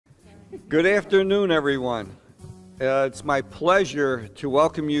Good afternoon, everyone. It's my pleasure to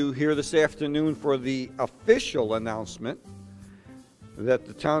welcome you here this afternoon for the official announcement that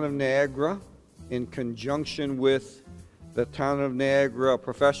the Town of Niagara, in conjunction with the Town of Niagara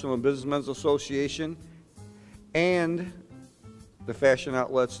Professional and Businessmen's Association and the Fashion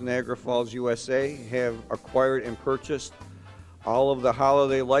Outlets Niagara Falls, USA, have acquired and purchased all of the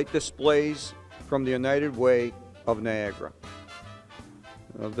holiday light displays from the United Way of Niagara.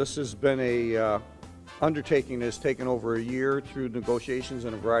 This has been a undertaking that has taken over a year through negotiations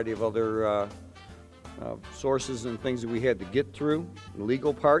and a variety of other sources and things that we had to get through,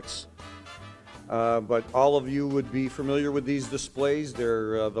 legal parts. But all of you would be familiar with these displays.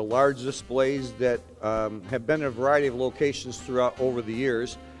 They're the large displays that have been in a variety of locations throughout over the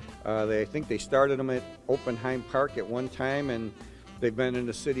years. I think they started them at Oppenheim Park at one time, and they've been in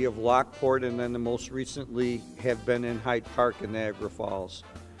the city of Lockport, and then the most recently have been in Hyde Park in Niagara Falls.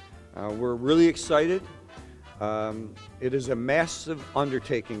 We're really excited. It is a massive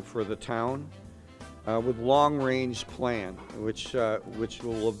undertaking for the town with long-range plan, which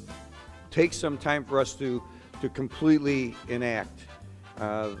will take some time for us to completely enact.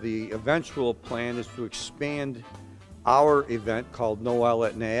 The eventual plan is to expand our event called Noel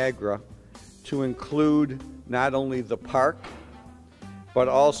at Niagara to include not only the park, but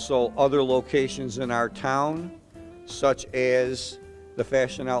also other locations in our town, such as the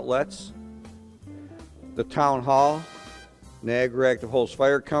fashion outlets, the town hall, Niagara Active Holds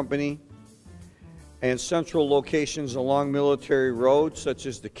Fire Company, and central locations along Military Road, such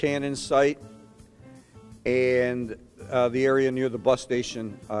as the Cannon site and the area near the bus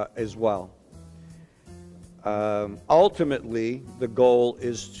station as well. Ultimately, the goal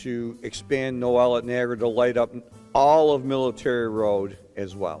is to expand Noel at Niagara to light up all of Military Road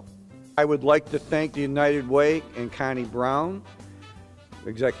as well. I would like to thank the United Way and Connie Brown,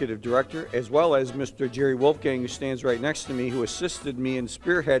 Executive Director, as well as Mr. Jerry Wolfgang, who stands right next to me, who assisted me in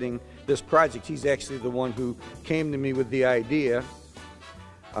spearheading this project. He's actually the one who came to me with the idea.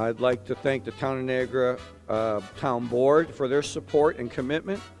 I'd like to thank the Town of Niagara Town Board for their support and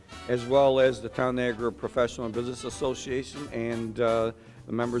commitment, as well as the Town of Niagara Professional and Business Association and the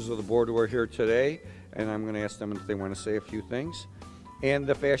members of the board who are here today. And I'm going to ask them if they want to say a few things. And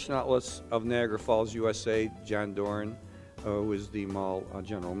the Fashion Outlets of Niagara Falls, USA, John Doran, who is the mall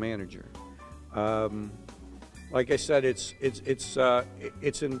general manager. Like I said, it's a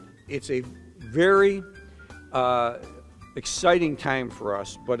very exciting time for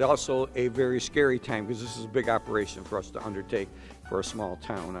us, but also a very scary time, because this is a big operation for us to undertake for a small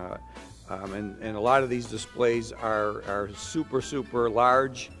town. And a lot of these displays are super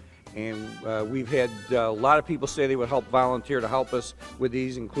large. And we've had a lot of people say they would help volunteer to help us with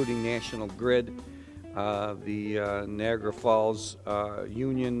these, including National Grid, the Niagara Falls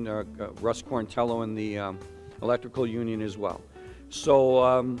Union, Russ Corntello, and the Electrical Union as well. So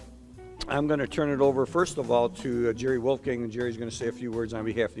I'm going to turn it over, first of all, to Jerry Wolfgang, and Jerry's going to say a few words on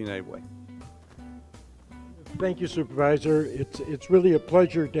behalf of the United Way. Thank you, Supervisor. It's really a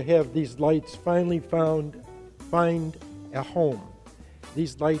pleasure to have these lights finally find a home.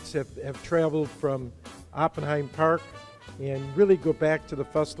 These lights have traveled from Oppenheim Park and really go back to the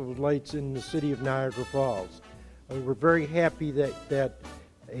Festival of Lights in the city of Niagara Falls. We're very happy that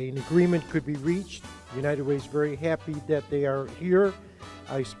an agreement could be reached. United Way is very happy that they are here.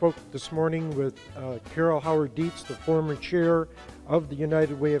 I spoke this morning with Carol Howard-Dietz, the former chair of the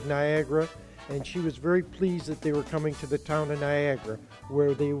United Way of Niagara, and she was very pleased that they were coming to the town of Niagara,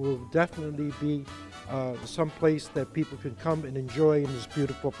 where they will definitely be some place that people can come and enjoy in this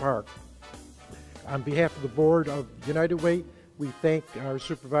beautiful park. On behalf of the board of United Way, we thank our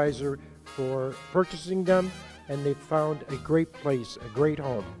supervisor for purchasing them, and they've found a great place, a great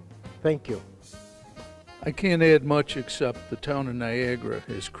home. Thank you. I can't add much except the town of Niagara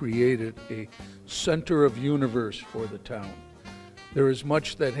has created a center of universe for the town. There is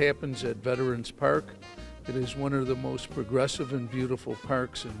much that happens at Veterans Park. It is one of the most progressive and beautiful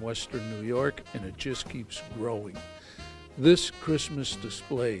parks in Western New York, and it just keeps growing. This Christmas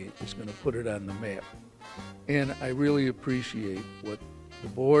display is going to put it on the map. And I really appreciate what the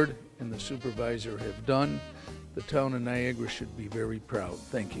board and the supervisor have done. The town of Niagara should be very proud.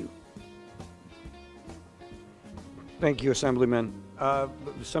 Thank you. Thank you, Assemblyman.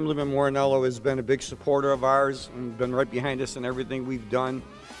 Assemblyman Morinello has been a big supporter of ours and been right behind us in everything we've done.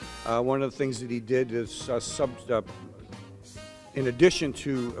 One of the things that he did is, in addition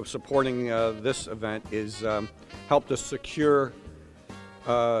to supporting this event, is helped us secure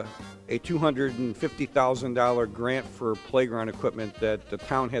a $250,000 grant for playground equipment that the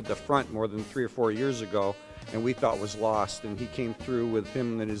town had to front more than 3 or 4 years ago. and we thought was lost. And he came through with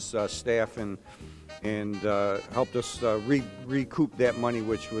him and his staff and helped us recoup that money,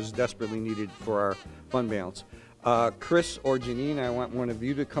 which was desperately needed for our fund balance. Chris or Janine, I want one of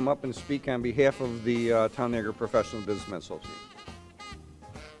you to come up and speak on behalf of the Town of Niagara Professional Businessmen Association.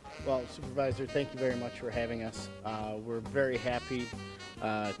 Well, Supervisor, thank you very much for having us. We're very happy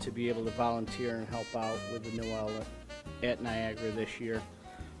to be able to volunteer and help out with the Noel at Niagara this year.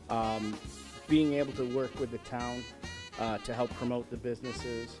 Being able to work with the town to help promote the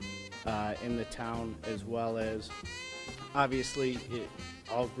businesses in the town, as well as obviously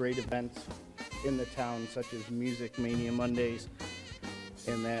all great events in the town, such as Music Mania Mondays,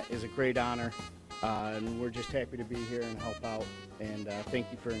 and that is a great honor. And we're just happy to be here and help out, and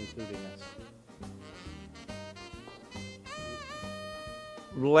thank you for including us.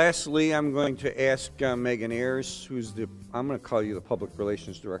 Lastly, I'm going to ask Megan Ayers, who's I'm going to call you the Public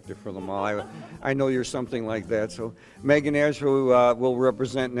Relations Director for the mall. I know you're something like that. So Megan Ayers, who will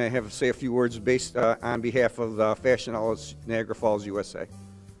represent and say a few words based on behalf of Fashion Outlets Niagara Falls, USA.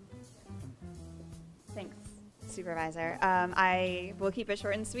 Thanks, Supervisor. I will keep it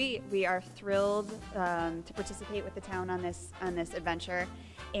short and sweet. We are thrilled to participate with the town on this adventure.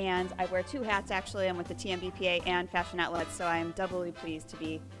 And I wear two hats, actually. I'm with the TMBPA and Fashion Outlets, so I'm doubly pleased to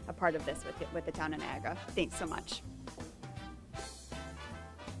be a part of this with the town of Niagara. Thanks so much.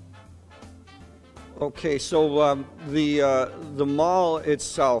 Okay, so the mall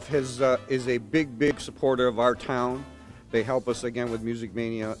itself is a big supporter of our town. They help us again with Music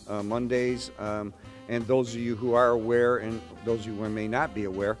Mania Mondays. And those of you who are aware, and those of you who may not be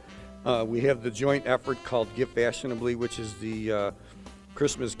aware, we have the joint effort called Give Fashionably, which is the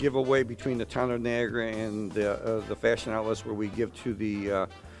Christmas giveaway between the town of Niagara and the Fashion Outlets, where we give to the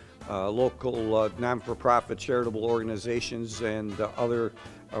local non-for-profit charitable organizations and other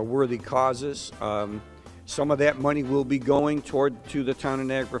worthy causes. Some of that money will be going to the Town of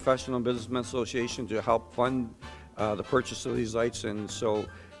Niagara Professional and Businessmen Association to help fund the purchase of these lights, and so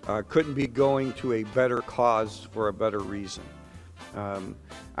couldn't be going to a better cause for a better reason.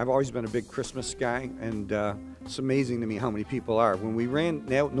 I've always been a big Christmas guy, and it's amazing to me how many people are. When we ran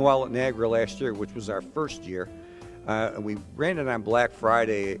Noel at Niagara last year, which was our first year, and we ran it on Black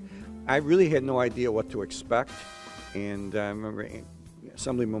Friday, I really had no idea what to expect. And I remember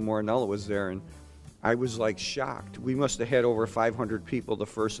Assemblyman Morinella was there, and I was like shocked. We must have had over 500 people the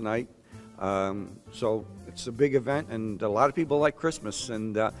first night. So it's a big event, and a lot of people like Christmas,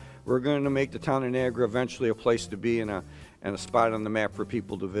 and we're going to make the town of Niagara eventually a place to be and a spot on the map for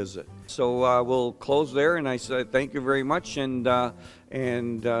people to visit. So we'll close there, and I said thank you very much, and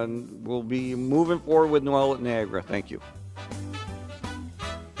we'll be moving forward with Noel at Niagara. Thank you.